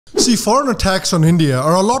See, foreign attacks on India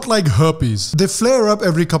are a lot like herpes. They flare up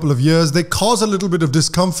every couple of years, they cause a little bit of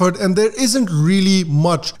discomfort, and there isn't really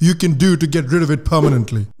much you can do to get rid of it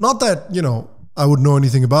permanently. Not that, I would know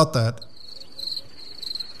anything about that.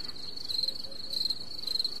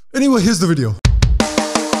 Anyway, here's the video.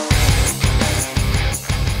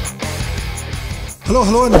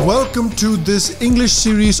 Hello and welcome to this English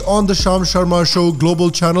series on the Sharma Show global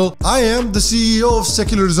channel. I am the CEO of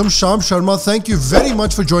Secularism, Sharma. Thank you very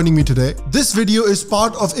much for joining me today. This video is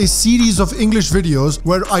part of a series of English videos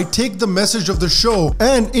where I take the message of the show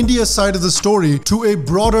and India's side of the story to a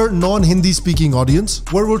broader non-Hindi speaking audience,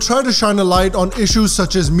 where we'll try to shine a light on issues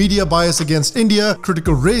such as media bias against India,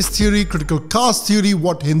 critical race theory, critical caste theory,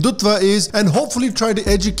 what Hindutva is, and hopefully try to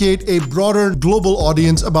educate a broader global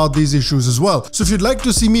audience about these issues as well. So if you'd like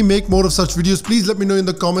to see me make more of such videos, please let me know in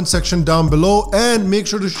the comment section down below and make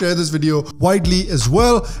sure to share this video widely as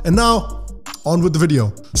well. And now, on with the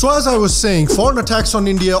video. So as I was saying, foreign attacks on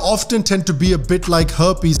India often tend to be a bit like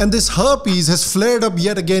herpes, and this herpes has flared up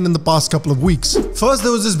yet again in the past couple of weeks. First,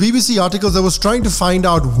 there was this BBC article that was trying to find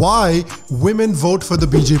out why women vote for the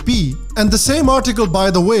BJP. And the same article,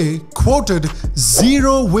 by the way, quoted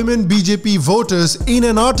 0 women BJP voters in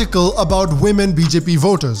an article about women BJP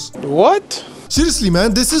voters. What? Seriously,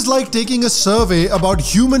 man, this is like taking a survey about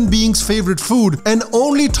human beings' favorite food and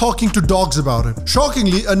only talking to dogs about it.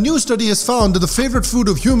 Shockingly, a new study has found that the favorite food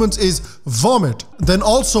of humans is vomit. Then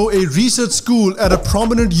also a research school at a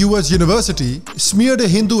prominent US university smeared a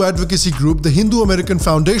Hindu advocacy group, the Hindu American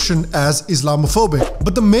Foundation, as Islamophobic.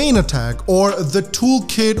 But the main attack, or the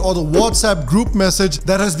toolkit or the WhatsApp group message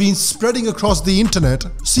that has been spreading across the internet,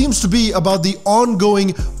 seems to be about the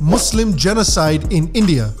ongoing Muslim genocide in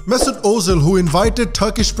India. Mesut Ozil, who invited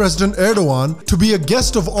Turkish President Erdogan to be a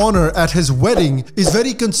guest of honor at his wedding, is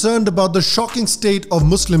very concerned about the shocking state of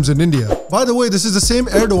Muslims in India. By the way, this is the same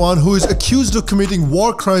Erdogan who is accused of committing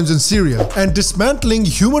war crimes in Syria and dismantling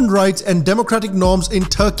human rights and democratic norms in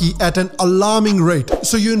Turkey at an alarming rate.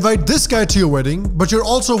 So you invite this guy to your wedding, but you're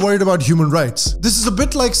also worried about human rights. This is a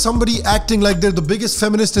bit like somebody acting like they're the biggest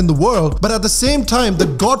feminist in the world, but at the same time, the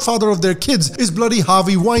godfather of their kids is bloody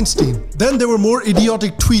Harvey Weinstein. Then there were more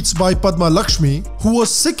idiotic tweets by Padma Lakshmi, who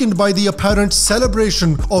was sickened by the apparent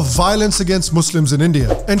celebration of violence against Muslims in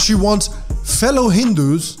India. And she wants fellow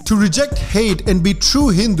Hindus to reject hate and be true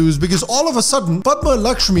Hindus because all of a sudden, Padma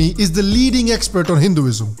Lakshmi is the leading expert on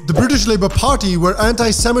Hinduism. The British Labour Party, where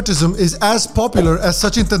anti-Semitism is as popular as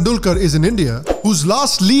Sachin Tendulkar is in India, whose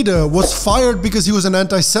last leader was fired because he was an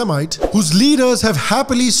anti-Semite, whose leaders have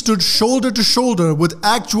happily stood shoulder to shoulder with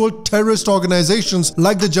actual terrorist organizations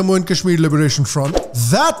like the Jammu and Kashmir Liberation Front,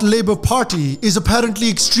 that Labour Party is apparently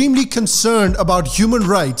extremely concerned about human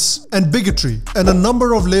rights and bigotry. And a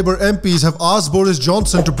number of Labour MPs have asked Boris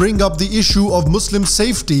Johnson to bring up the issue of Muslim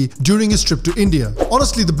safety during his trip to India.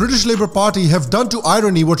 Honestly, the British Labour Party have done to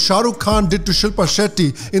irony what Shah Rukh Khan did to Shilpa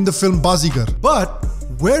Shetty in the film Bazigar. But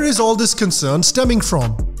where is all this concern stemming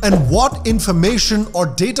from? And what information or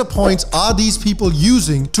data points are these people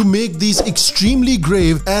using to make these extremely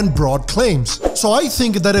grave and broad claims? So I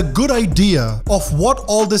think that a good idea of what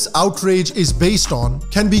all this outrage is based on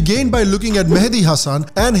can be gained by looking at Mehdi Hasan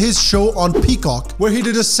and his show on Peacock, where he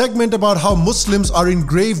did a segment about how Muslims are in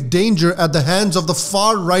grave danger at the hands of the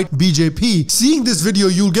far-right BJP. Seeing this video,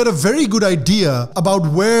 you'll get a very good idea about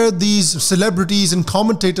where these celebrities and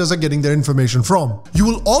commentators are getting their information from. You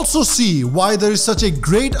will also see why there is such a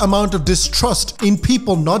great amount of distrust in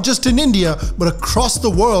people, not just in India, but across the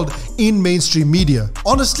world in mainstream media.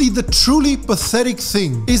 Honestly, the truly pathetic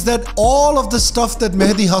thing is that all of the stuff that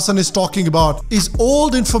Mehdi Hasan is talking about is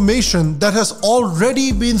old information that has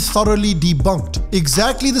already been thoroughly debunked.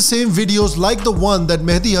 Exactly the same videos like the one that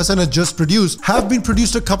Mehdi Hasan has just produced have been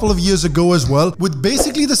produced a couple of years ago as well, with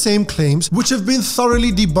basically the same claims which have been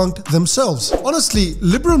thoroughly debunked themselves. Honestly,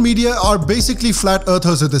 liberal media are basically flat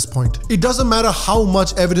earthers at this point. It doesn't matter how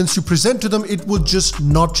much evidence you present to them, it will just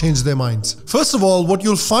not change their minds. First of all, what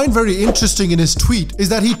you'll find very interesting in his tweet is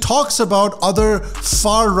that he talks about other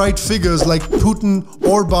far-right figures like Putin,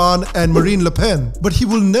 Orban, and Marine Le Pen, but he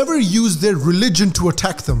will never use their religion to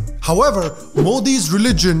attack them. However, Modi's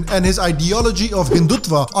religion and his ideology of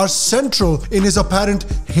Hindutva are central in his apparent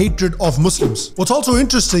hatred of Muslims. What's also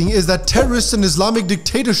interesting is that terrorists and Islamic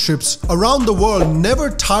dictatorships around the world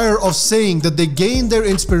never tire of saying that they gain their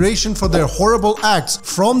inspiration for their horrible acts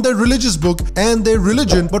from their religious book and their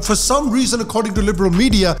religion, but for some reason, according to liberal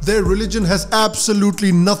media, their religion has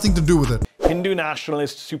absolutely nothing to do with it. Hindu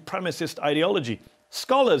nationalist supremacist ideology.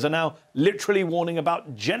 Scholars are now literally warning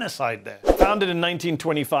about genocide there. Founded in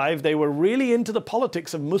 1925, they were really into the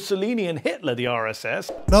politics of Mussolini and Hitler, the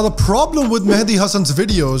RSS. Now the problem with Mehdi Hasan's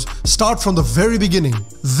videos start from the very beginning.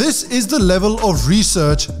 This is the level of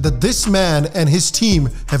research that this man and his team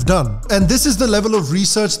have done. And this is the level of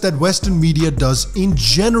research that Western media does in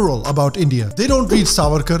general about India. They don't read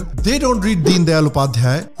Savarkar, they don't read Deen Dayal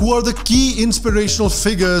Upadhyay, who are the key inspirational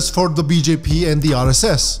figures for the BJP and the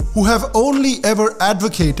RSS, who have only ever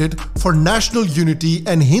advocated for national unity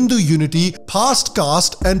and Hindu unity past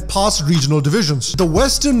caste and past regional divisions. The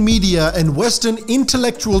Western media and Western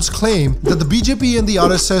intellectuals claim that the BJP and the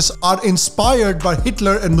RSS are inspired by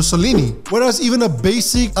Hitler and Mussolini, whereas even a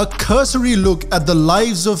cursory look at the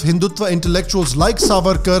lives of Hindutva intellectuals like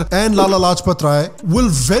Savarkar and Lala Lajpat Rai will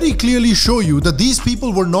very clearly show you that these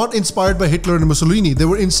people were not inspired by Hitler and Mussolini. They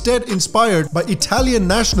were instead inspired by Italian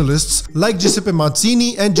nationalists like Giuseppe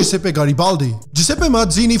Mazzini and Giuseppe Garibaldi. Giuseppe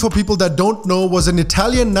Mazzini, for people that don't know, was an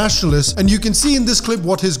Italian nationalist, and you can see in this clip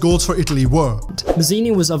what his goals for Italy were.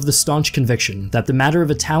 Mazzini was of the staunch conviction that the matter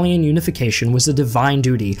of Italian unification was a divine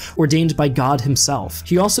duty ordained by God himself.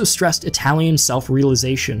 He also stressed Italian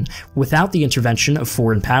self-realization without the intervention of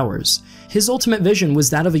foreign powers. His ultimate vision was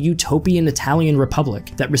that of a utopian Italian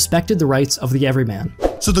republic that respected the rights of the everyman.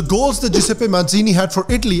 So the goals that Giuseppe Mazzini had for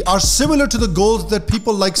Italy are similar to the goals that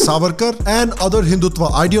people like Savarkar and other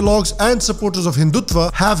Hindutva ideologues and supporters of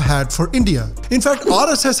Hindutva have had for India. In fact,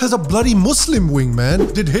 RSS has a bloody Muslim wing,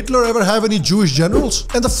 man. Did Hitler ever have any Jewish generals?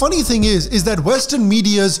 And the funny thing is that Western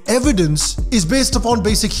media's evidence is based upon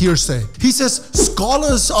basic hearsay. He says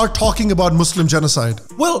scholars are talking about Muslim genocide.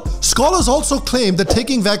 Well, scholars also claim that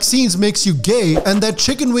taking vaccines makes you gay and that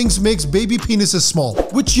chicken wings makes baby penises small.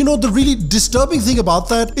 Which, you know, the really disturbing thing about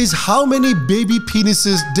that is how many baby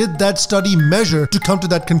penises did that study measure to come to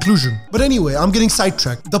that conclusion. But anyway, I'm getting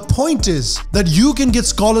sidetracked. The point is that you can get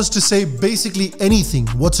scholars to say basically anything.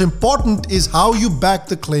 What's important is how you back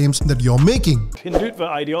the claims that you're making. Hindutva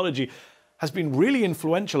ideology has been really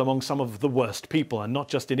influential among some of the worst people, and not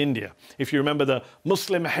just in India. If you remember the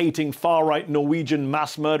Muslim-hating far-right Norwegian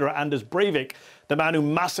mass murderer Anders Breivik, the man who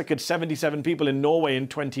massacred 77 people in Norway in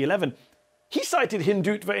 2011, he cited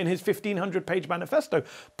Hindutva in his 1,500-page manifesto,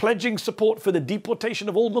 pledging support for the deportation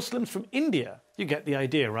of all Muslims from India. You get the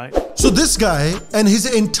idea, right? So this guy and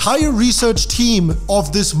his entire research team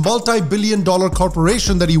of this multi-billion-dollar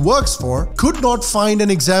corporation that he works for could not find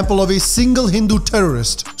an example of a single Hindu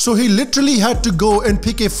terrorist. So he literally had to go and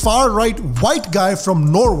pick a far-right white guy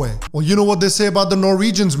from Norway. Well, you know what they say about the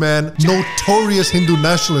Norwegians, man. Notorious Hindu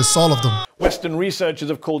nationalists, all of them. Western researchers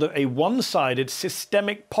have called it a one-sided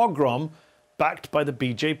systemic pogrom backed by the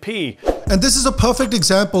BJP. And this is a perfect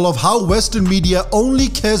example of how Western media only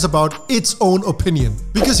cares about its own opinion.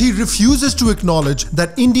 Because he refuses to acknowledge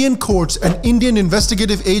that Indian courts and Indian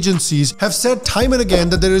investigative agencies have said time and again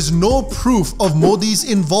that there is no proof of Modi's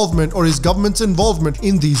involvement or his government's involvement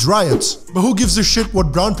in these riots. But who gives a shit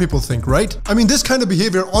what brown people think, right? I mean, this kind of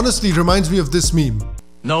behavior honestly reminds me of this meme.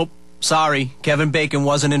 Nope. Sorry. Kevin Bacon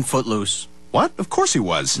wasn't in Footloose. What? Of course he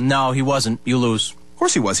was. No, he wasn't. You lose. Of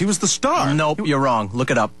course he was. He was the star. Nope, you're wrong. Look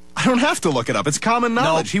it up. I don't have to look it up. It's common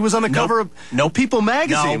knowledge. He was on the cover of People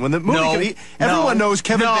magazine when the movie. Everyone knows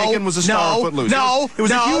Kevin Bacon was a star of Footloose. It was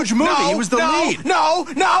a huge movie. He was the lead.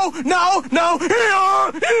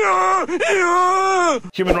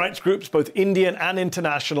 Human rights groups, both Indian and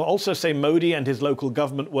international, also say Modi and his local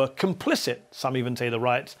government were complicit. Some even say the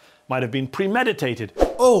riots might have been premeditated.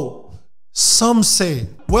 Oh. Some say.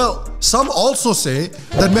 Well, some also say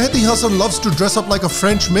that Mehdi Hasan loves to dress up like a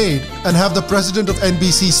French maid and have the president of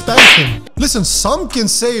NBC spank him. Listen, some can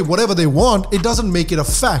say whatever they want, it doesn't make it a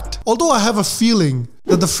fact. Although I have a feeling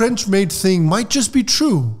that the French maid thing might just be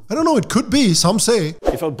true. I don't know, it could be, some say.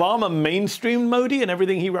 If Obama mainstreamed Modi and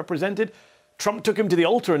everything he represented, Trump took him to the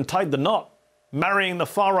altar and tied the knot, marrying the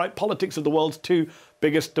far-right politics of the world's two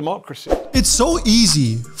biggest democracy. It's so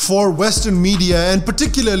easy for Western media and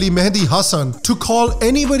particularly Mehdi Hasan to call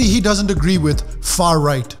anybody he doesn't agree with far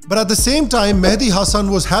right. But at the same time, Mehdi Hasan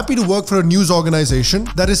was happy to work for a news organization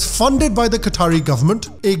that is funded by the Qatari government,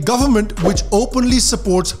 a government which openly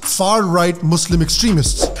supports far right Muslim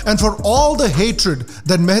extremists. And for all the hatred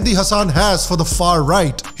that Mehdi Hasan has for the far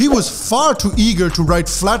right, he was far too eager to write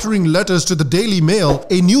flattering letters to the Daily Mail,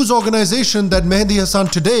 a news organization that Mehdi Hasan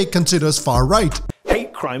today considers far right.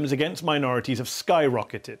 Hate crimes against minorities have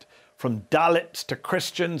skyrocketed, from Dalits to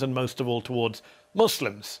Christians and most of all towards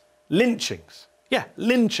Muslims. Lynchings. Yeah,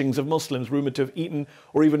 lynchings of Muslims rumored to have eaten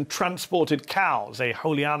or even transported cows, a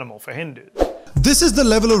holy animal for Hindus. This is the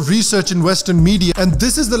level of research in Western media, and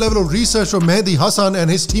this is the level of research from Mehdi Hasan and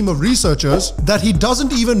his team of researchers, that he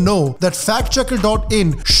doesn't even know that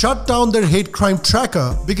factchecker.in shut down their hate crime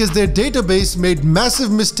tracker because their database made massive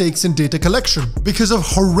mistakes in data collection because of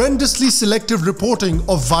horrendously selective reporting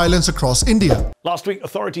of violence across India. Last week,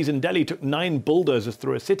 authorities in Delhi took 9 bulldozers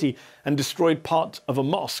through a city and destroyed part of a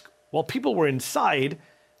mosque while people were inside,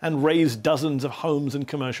 and razed dozens of homes and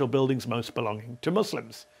commercial buildings, most belonging to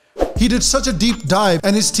Muslims. He did such a deep dive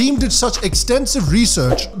and his team did such extensive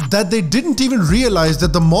research that they didn't even realize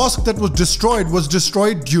that the mosque that was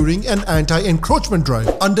destroyed during an anti-encroachment drive.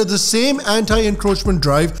 Under the same anti-encroachment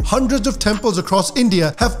drive, hundreds of temples across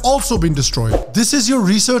India have also been destroyed. This is your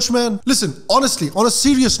research, man? Listen, honestly, on a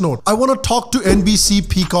serious note, I want to talk to NBC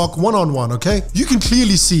Peacock one-on-one, okay? You can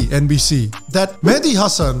clearly see, NBC, that Mehdi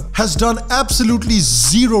Hasan has done absolutely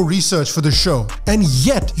zero research for the show, and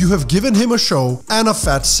yet you have given him a show and a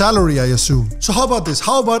fat salary, I assume. So how about this?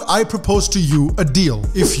 How about I propose to you a deal?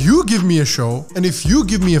 If you give me a show and if you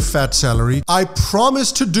give me a fat salary, I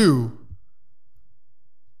promise to do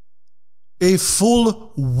a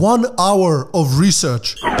full 1 hour of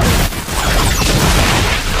research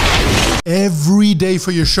every day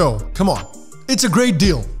for your show. Come on. It's a great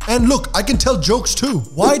deal. And look, I can tell jokes too.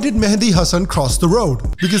 Why did Mehdi Hasan cross the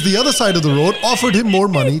road? Because the other side of the road offered him more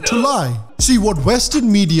money to lie. See, what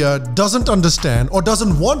Western media doesn't understand or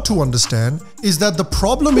doesn't want to understand is that the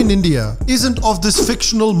problem in India isn't of this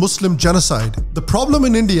fictional Muslim genocide. The problem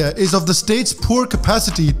in India is of the state's poor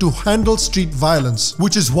capacity to handle street violence,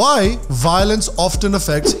 which is why violence often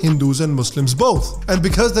affects Hindus and Muslims both. And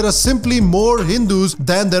because there are simply more Hindus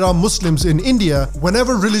than there are Muslims in India,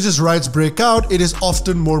 whenever religious riots break out, it is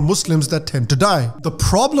often more Muslims that tend to die. The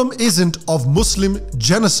problem isn't of Muslim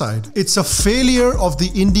genocide. It's a failure of the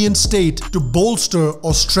Indian state to bolster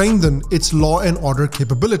or strengthen its law and order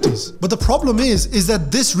capabilities. But the problem is that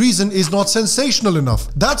this reason is not sensational enough.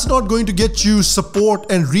 That's not going to get you support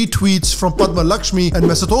and retweets from Padma Lakshmi and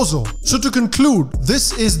Mesut Ozil. So to conclude,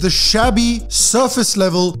 this is the shabby, surface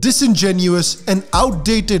level, disingenuous and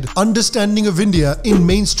outdated understanding of India in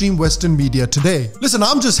mainstream Western media today. Listen,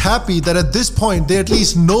 I'm just happy that at this point they at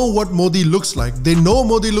least know what Modi looks like. They know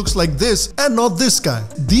Modi looks like this and not this guy.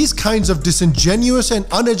 These kinds of disingenuous and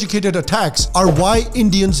uneducated attacks are why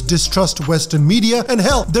Indians distrust Western media, and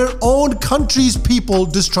hell, their own country's people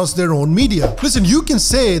distrust their own media. Listen, you can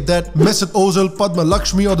say that Mesut Ozil, Padma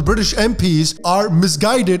Lakshmi or the British MPs are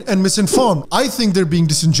misguided and misinformed. I think they're being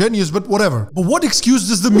disingenuous, but whatever. But what excuse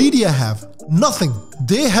does the media have? Nothing.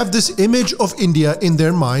 They have this image of India in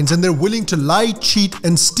their minds and they're willing to lie, cheat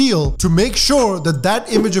and steal to make sure that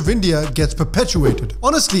that image of India gets perpetuated.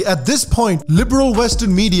 Honestly, at this point, liberal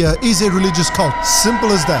Western media is a religious cult. Simple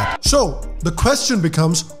as that. So, the question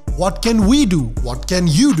becomes, what can we do? What can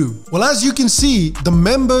you do? Well, as you can see, the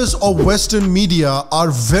members of Western media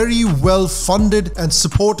are very well funded and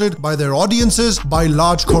supported by their audiences, by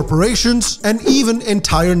large corporations, and even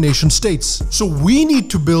entire nation states. So we need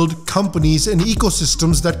to build companies and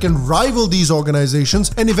ecosystems that can rival these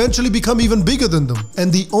organizations and eventually become even bigger than them.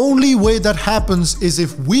 And the only way that happens is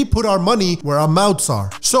if we put our money where our mouths are.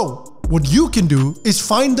 So, what you can do is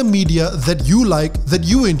find the media that you like, that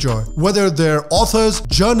you enjoy. Whether they're authors,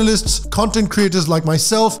 journalists, content creators like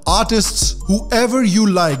myself, artists, whoever you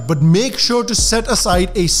like, but make sure to set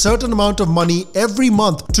aside a certain amount of money every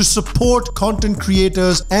month to support content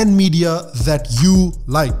creators and media that you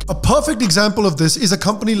like. A perfect example of this is a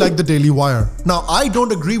company like the Daily Wire. Now, I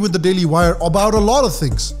don't agree with the Daily Wire about a lot of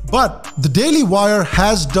things, but the Daily Wire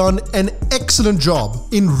has done an excellent job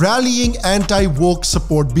in rallying anti-woke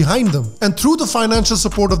support behind them. And through the financial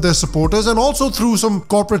support of their supporters and also through some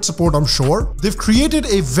corporate support, I'm sure, they've created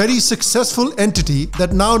a very successful entity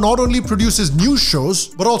that now not only produces news shows,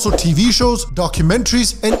 but also TV shows,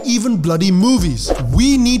 documentaries, and even bloody movies.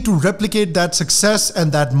 We need to replicate that success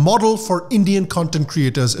and that model for Indian content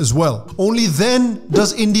creators as well. Only then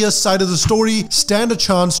does India's side of the story stand a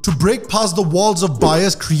chance to break past the walls of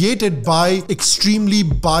bias created by extremely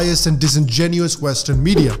biased and disingenuous Western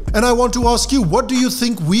media. And I want to ask you, what do you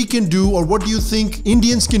think we can do, or what do you think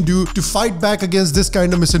Indians can do to fight back against this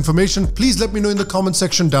kind of misinformation? Please let me know in the comment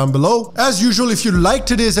section down below. As usual, if you like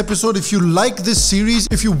today's episode, if you like this series,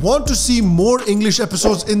 if you want to see more English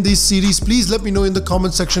episodes in this series, please let me know in the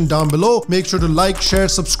comment section down below. Make sure to like, share,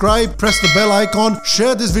 subscribe, press the bell icon,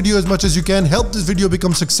 share this video as much as you can, help this video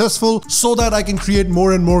become successful so that I can create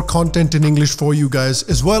more and more content in English for you guys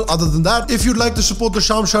as well. Other than that, if you'd like to support the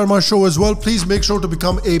Sharma show as well, please make sure to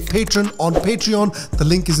become a patron on Patreon. The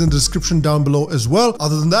link is in the description down below as well.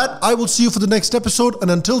 Other than that, I will see you for the next episode,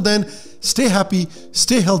 and until then, stay happy,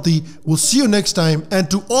 stay healthy. We'll see you next time,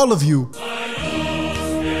 and to all of you,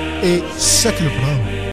 a secular phenomena.